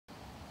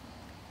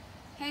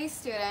Hey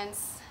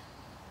students,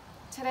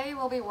 today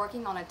we'll be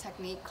working on a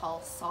technique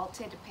called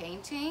salted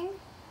painting.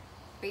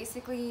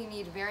 Basically, you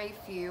need very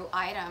few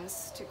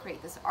items to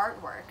create this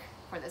artwork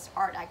for this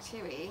art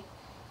activity.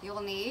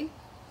 You'll need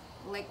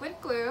liquid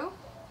glue,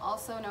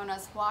 also known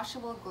as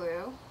washable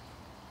glue.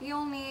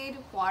 You'll need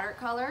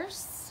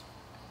watercolors.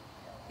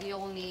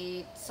 You'll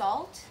need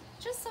salt,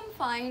 just some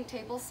fine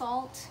table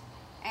salt,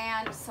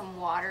 and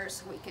some water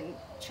so we can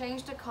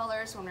change the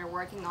colors when we're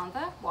working on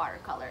the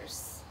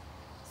watercolors.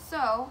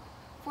 So,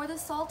 for the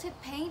salted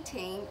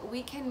painting,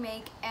 we can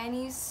make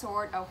any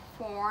sort of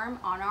form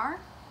on our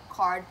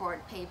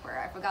cardboard paper.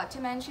 I forgot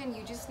to mention,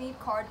 you just need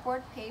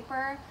cardboard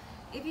paper.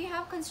 If you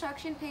have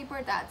construction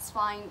paper, that's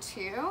fine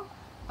too,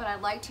 but I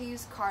like to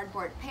use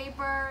cardboard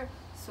paper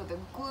so the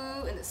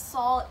glue and the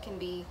salt can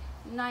be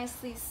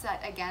nicely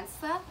set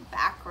against the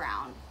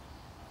background.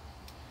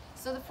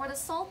 So for the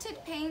salted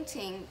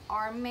painting,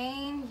 our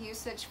main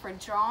usage for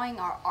drawing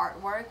our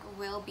artwork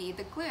will be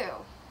the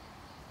glue.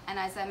 And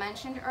as I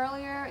mentioned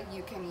earlier,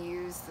 you can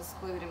use this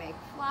glue to make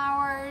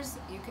flowers,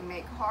 you can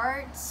make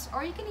hearts,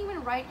 or you can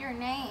even write your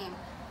name.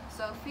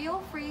 So feel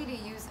free to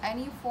use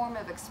any form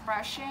of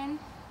expression.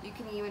 You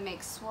can even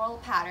make swirl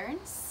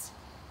patterns.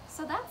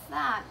 So that's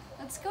that.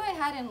 Let's go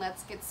ahead and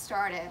let's get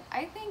started.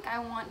 I think I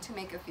want to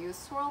make a few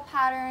swirl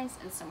patterns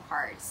and some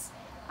hearts.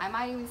 I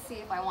might even see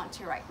if I want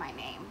to write my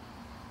name.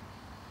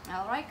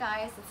 All right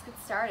guys, let's get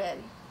started.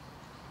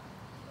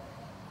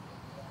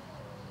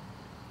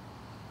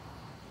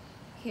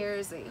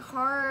 Here's a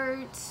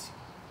heart.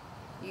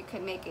 You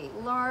can make a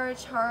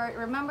large heart.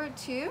 Remember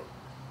to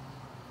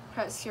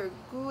press your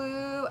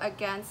glue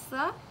against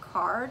the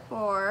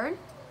cardboard.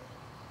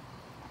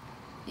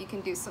 You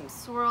can do some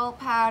swirl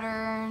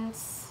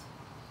patterns.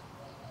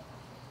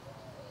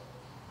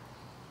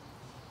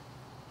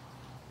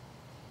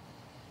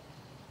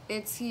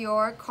 It's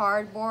your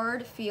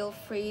cardboard. Feel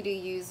free to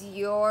use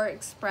your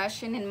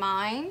expression in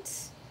mind.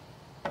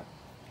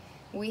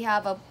 We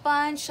have a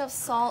bunch of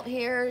salt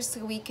here,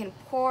 so we can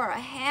pour a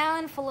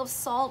handful of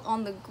salt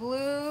on the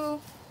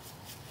glue.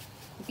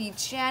 Be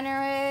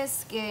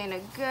generous, get in a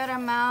good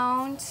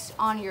amount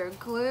on your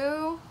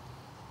glue.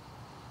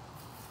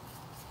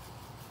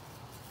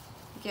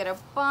 Get a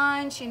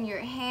bunch in your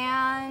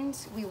hand.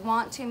 We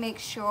want to make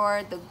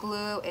sure the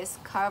glue is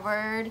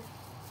covered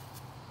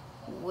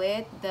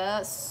with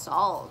the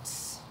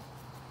salt.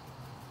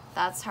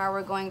 That's how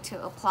we're going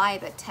to apply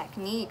the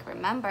technique,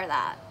 remember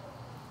that.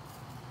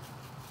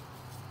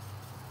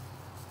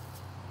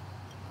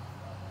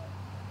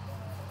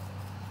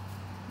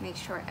 Make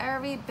sure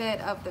every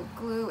bit of the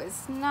glue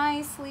is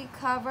nicely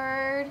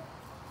covered.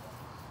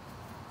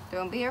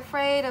 Don't be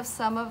afraid if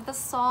some of the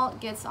salt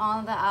gets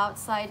on the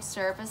outside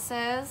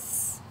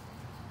surfaces.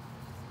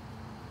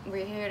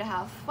 We're here to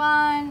have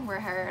fun. We're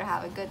here to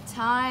have a good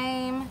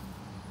time.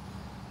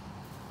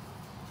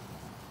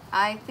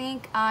 I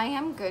think I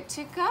am good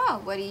to go.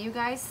 What do you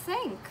guys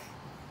think?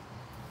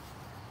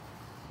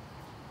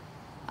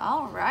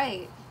 All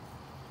right.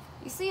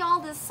 You see all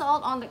this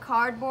salt on the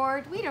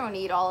cardboard? We don't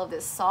need all of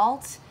this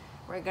salt.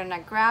 We're gonna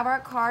grab our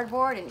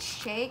cardboard and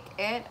shake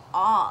it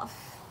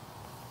off.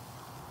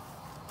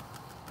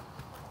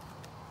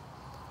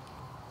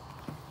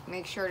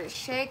 Make sure to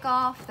shake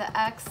off the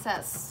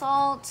excess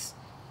salt,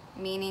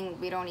 meaning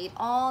we don't need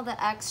all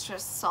the extra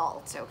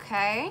salt,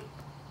 okay?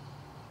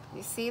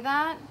 You see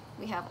that?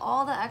 We have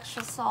all the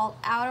extra salt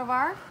out of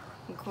our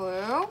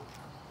glue.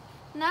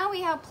 Now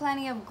we have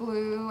plenty of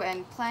glue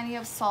and plenty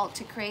of salt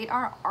to create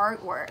our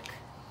artwork.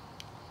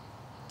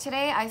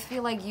 Today I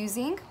feel like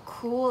using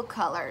cool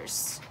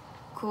colors.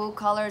 Cool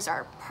colors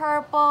are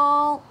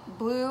purple,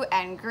 blue,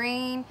 and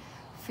green.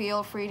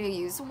 Feel free to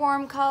use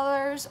warm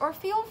colors or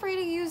feel free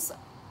to use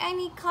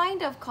any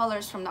kind of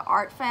colors from the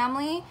art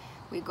family.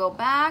 We go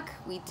back,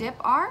 we dip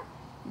our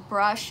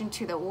brush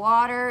into the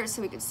water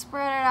so we can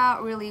spread it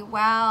out really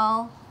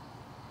well.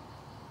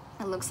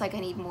 It looks like I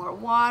need more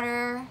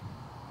water.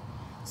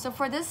 So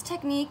for this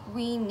technique,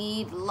 we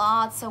need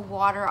lots of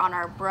water on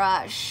our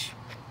brush.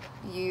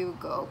 You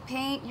go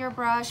paint your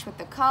brush with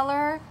the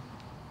color,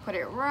 put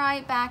it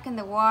right back in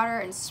the water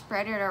and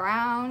spread it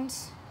around.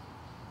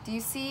 Do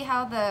you see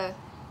how the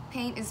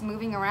paint is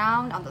moving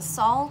around on the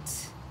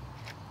salt?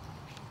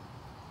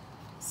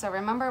 So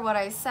remember what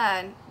I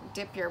said,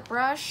 dip your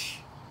brush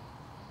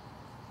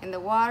in the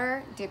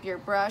water, dip your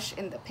brush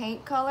in the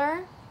paint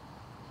color.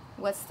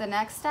 What's the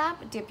next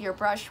step? Dip your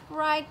brush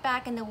right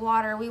back in the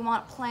water. We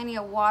want plenty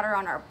of water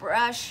on our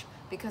brush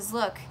because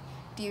look,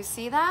 do you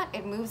see that?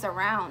 It moves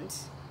around.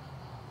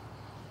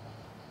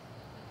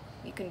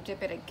 You can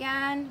dip it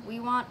again. We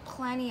want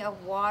plenty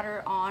of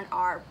water on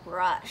our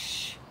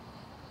brush.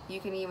 You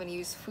can even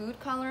use food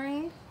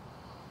coloring.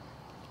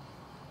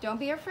 Don't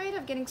be afraid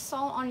of getting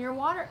salt on your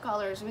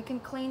watercolors. We can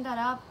clean that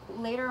up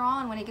later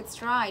on when it gets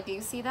dry. Do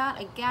you see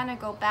that? Again, I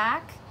go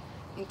back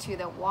into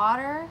the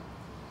water.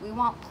 We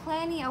want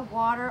plenty of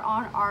water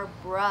on our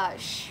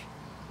brush.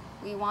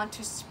 We want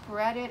to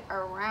spread it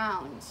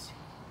around.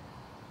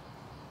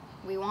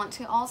 We want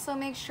to also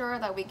make sure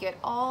that we get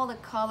all the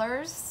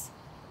colors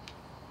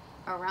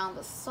around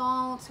the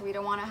salt. We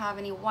don't want to have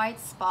any white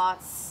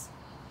spots.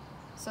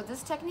 So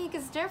this technique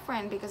is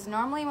different because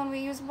normally when we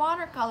use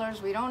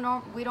watercolors, we don't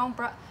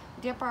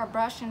dip our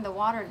brush in the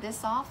water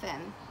this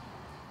often.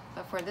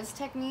 But for this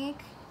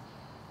technique,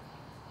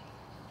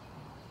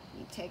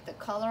 you take the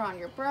color on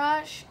your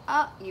brush,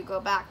 you go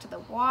back to the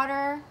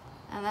water,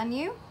 and then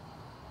you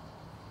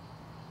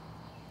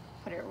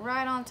put it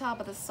right on top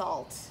of the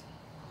salt.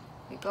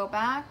 You go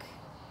back.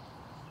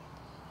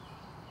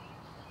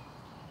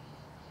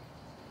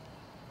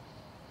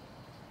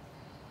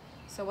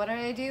 So what did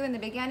I do in the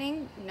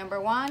beginning? Number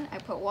one, I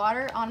put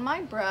water on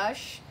my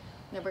brush.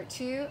 Number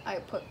two, I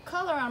put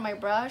color on my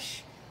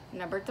brush.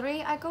 Number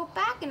three, I go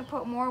back and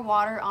put more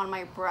water on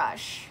my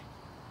brush.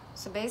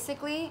 So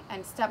basically,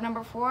 and step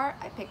number four,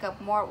 I pick up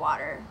more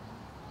water.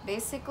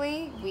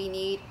 Basically, we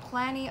need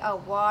plenty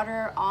of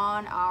water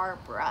on our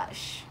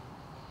brush.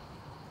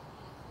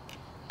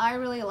 I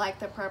really like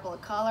the purple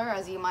color,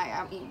 as you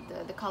might,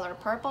 the color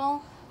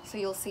purple. So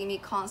you'll see me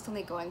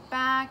constantly going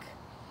back,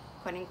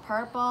 putting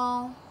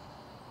purple.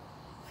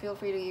 Feel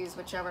free to use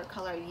whichever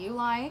color you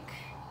like.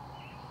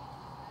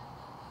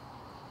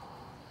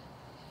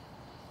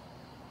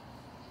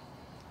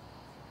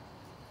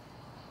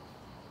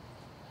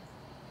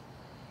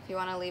 If you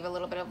want to leave a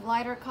little bit of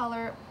lighter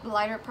color,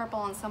 lighter purple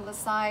on some of the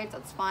sides,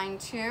 that's fine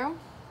too.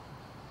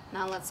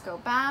 Now let's go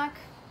back.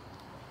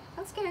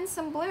 Let's get in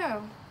some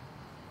blue.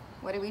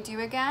 What do we do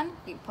again?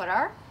 We put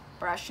our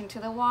brush into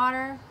the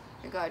water.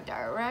 We go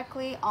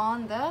directly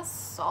on the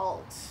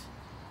salt.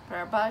 Put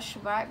our brush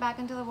right back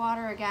into the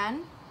water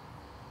again.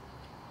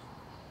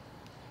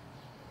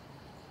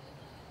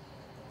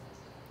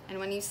 And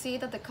when you see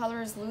that the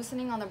color is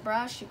loosening on the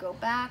brush, you go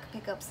back,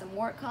 pick up some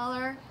more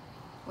color.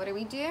 What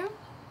do?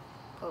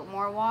 Put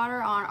more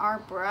water on our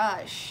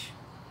brush.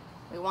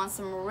 We want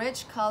some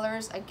rich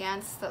colors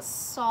against the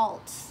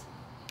salt.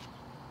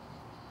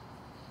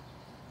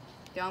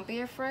 Don't be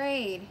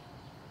afraid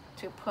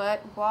to put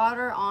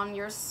water on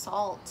your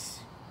salt.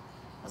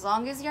 As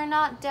long as you're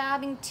not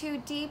dabbing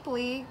too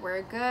deeply,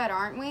 we're good,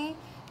 aren't we?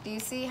 Do you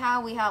see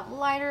how we have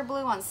lighter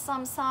blue on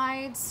some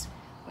sides?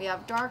 We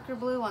have darker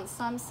blue on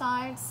some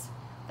sides.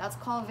 That's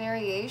called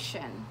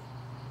variation.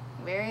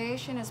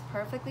 Variation is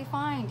perfectly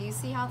fine. Do you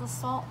see how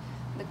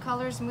the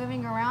color's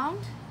moving around?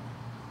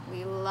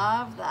 We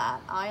love that.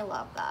 I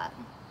love that.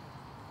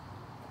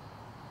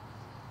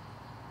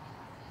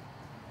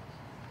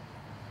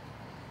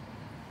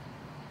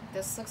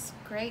 This looks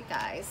great,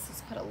 guys.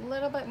 Let's put a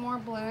little bit more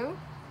blue.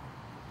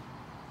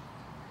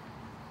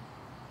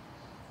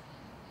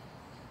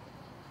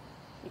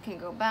 You can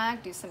go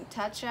back, do some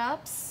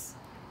touch-ups.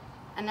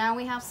 And now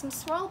we have some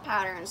swirl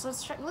patterns.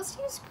 Let's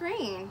use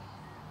green.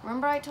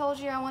 Remember I told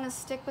you I want to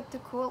stick with the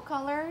cool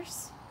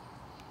colors?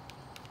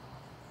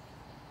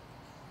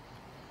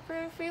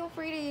 Feel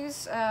free to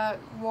use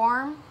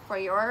warm for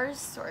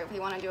yours, or if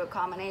you want to do a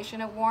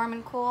combination of warm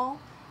and cool,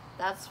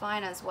 that's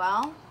fine as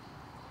well.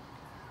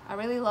 I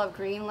really love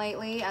green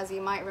lately. As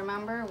you might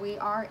remember, we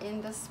are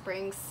in the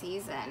spring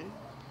season.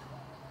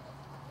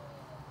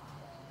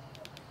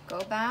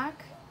 Go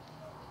back.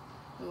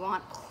 We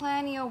want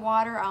plenty of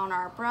water on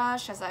our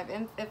brush, as I've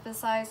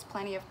emphasized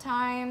plenty of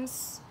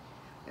times.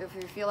 If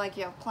you feel like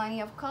you have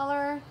plenty of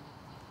color,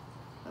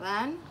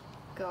 then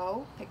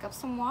go pick up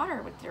some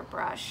water with your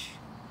brush.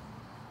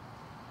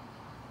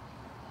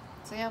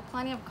 So you have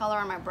plenty of color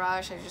on my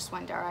brush. I just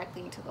went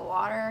directly into the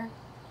water,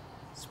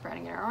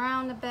 spreading it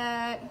around a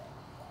bit.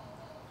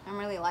 I'm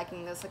really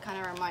liking this. It kind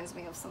of reminds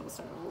me of some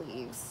sort of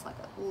leaves, like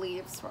a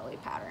leaf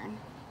swirly pattern.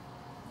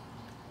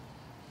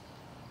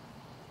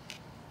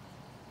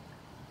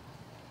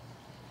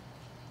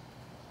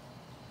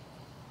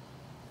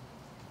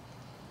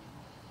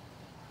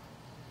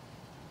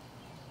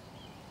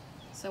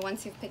 So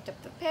once you've picked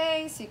up the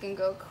pace, you can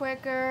go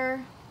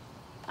quicker.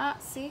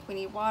 See, we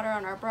need water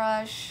on our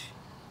brush.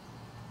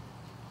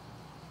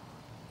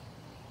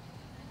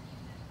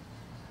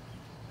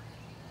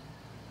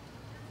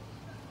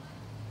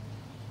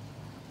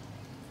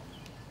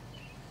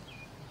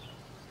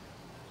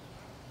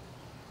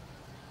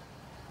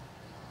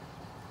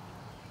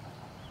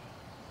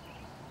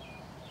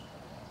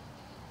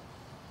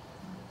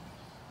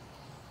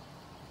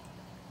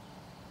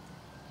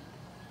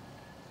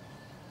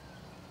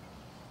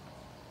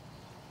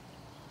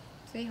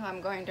 See how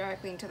I'm going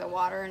directly into the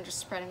water and just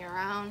spreading it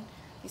around?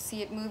 You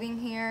see it moving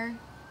here?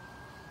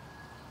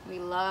 We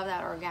love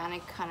that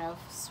organic kind of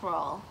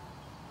swirl.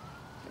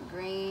 The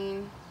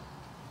green.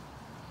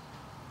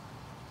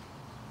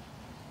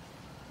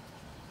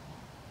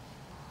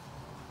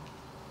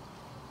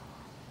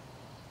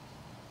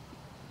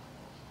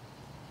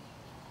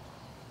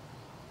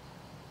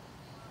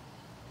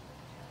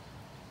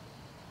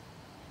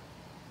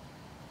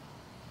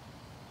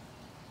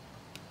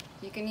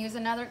 You can use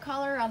another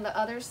color on the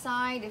other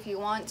side if you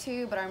want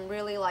to, but I'm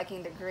really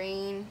liking the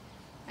green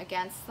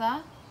against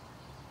the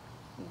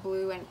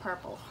blue and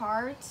purple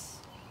hearts.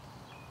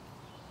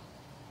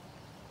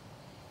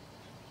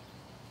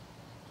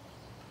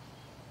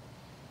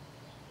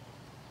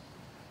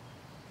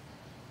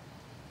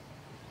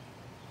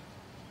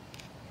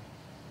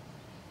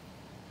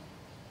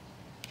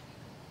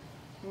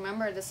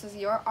 Remember, this is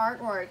your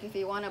artwork. If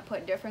you want to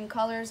put different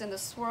colors in the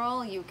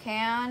swirl, you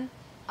can.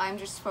 I'm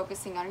just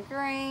focusing on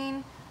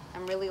green.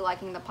 I'm really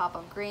liking the pop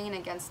of green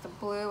against the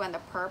blue and the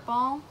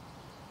purple.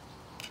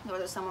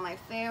 Those are some of my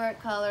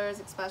favorite colors,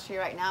 especially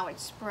right now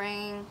it's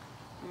spring.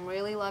 I'm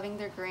really loving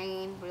the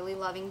green, really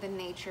loving the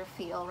nature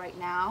feel right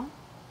now.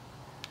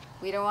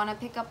 We don't want to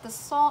pick up the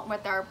salt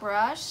with our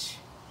brush,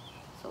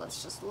 so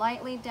let's just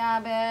lightly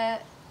dab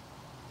it.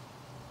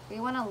 We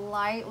want to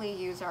lightly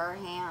use our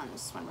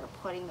hands when we're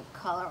putting the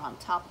color on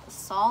top of the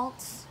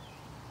salt.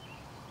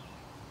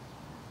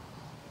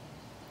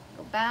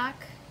 Go back.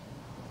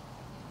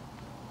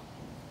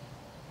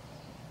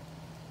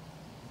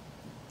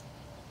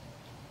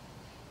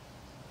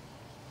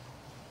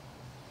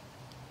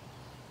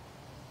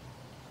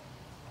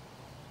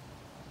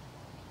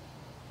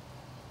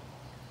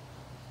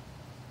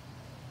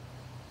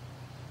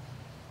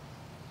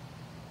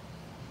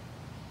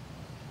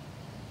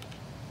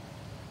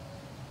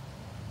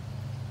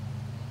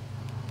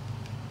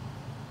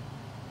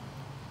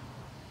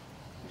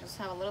 Just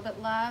have a little bit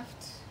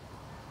left.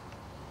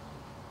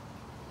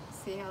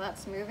 See how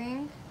that's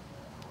moving?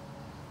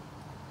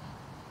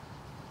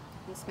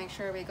 Let's make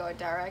sure we go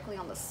directly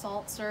on the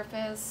salt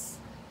surface,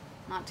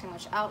 not too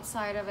much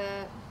outside of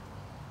it.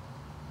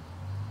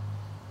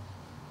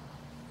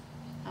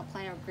 I have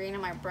plenty of green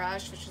on my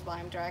brush, which is why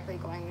I'm directly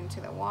going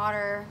into the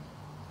water.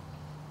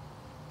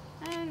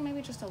 And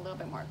maybe just a little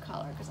bit more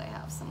color because I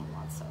have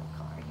lots of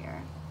color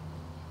here.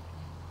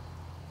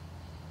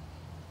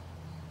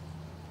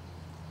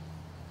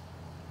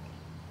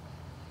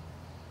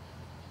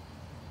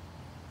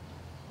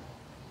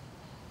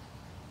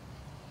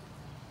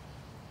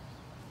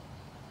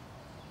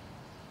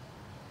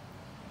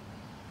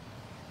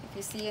 If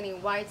you see any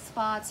white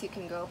spots, you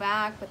can go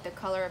back with the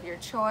color of your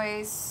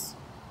choice.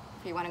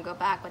 If you want to go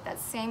back with that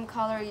same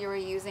color you were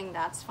using,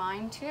 that's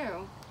fine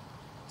too.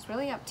 It's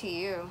really up to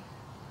you.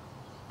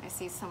 I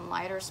see some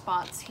lighter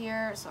spots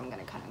here, so I'm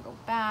going to kind of go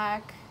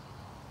back.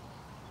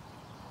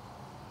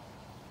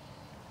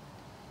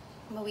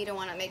 But we don't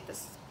want to make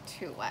this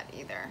too wet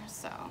either,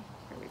 so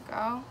here we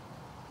go.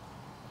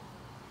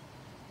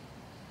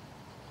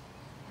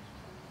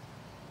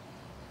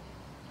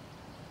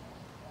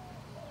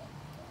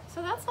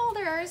 So that's all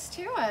there is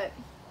to it.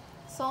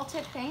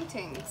 Salted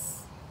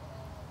paintings.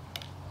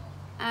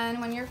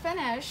 And when you're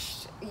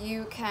finished,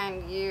 you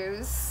can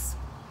use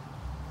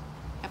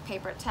a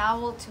paper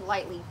towel to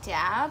lightly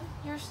dab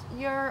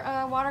your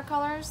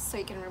watercolors so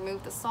you can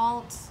remove the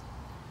salt.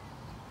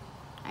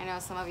 I know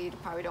some of you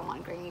probably don't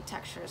want grainy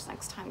textures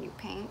next time you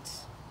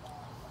paint.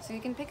 So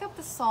you can pick up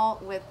the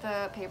salt with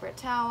the paper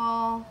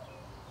towel,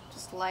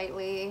 just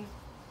lightly.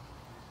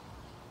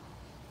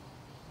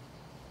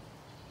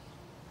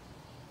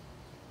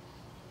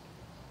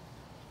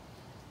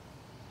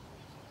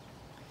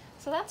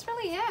 So that's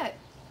really it.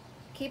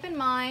 Keep in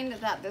mind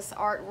that this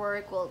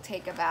artwork will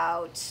take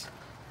about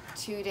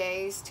 2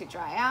 days to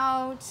dry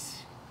out.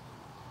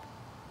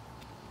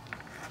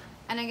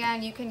 And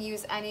again, you can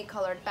use any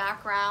colored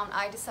background.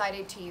 I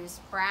decided to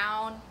use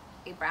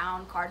a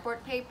brown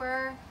cardboard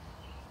paper.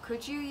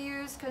 Could you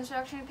use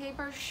construction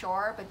paper?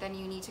 Sure, but then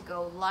you need to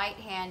go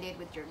light-handed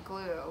with your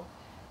glue.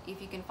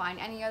 If you can find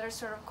any other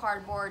sort of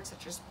cardboard,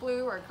 such as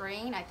blue or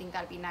green, I think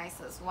that'd be nice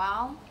as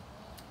well.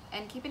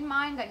 And keep in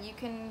mind that you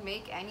can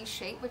make any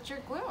shape with your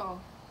glue.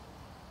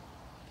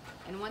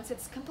 And once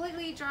it's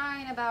completely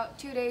dry in about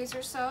 2 days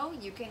or so,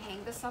 you can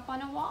hang this up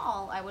on a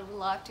wall. I would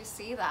love to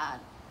see that.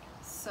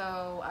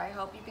 So I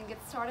hope you can get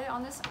started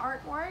on this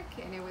artwork,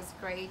 and it was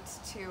great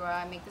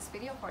to make this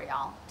video for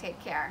y'all. Take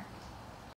care.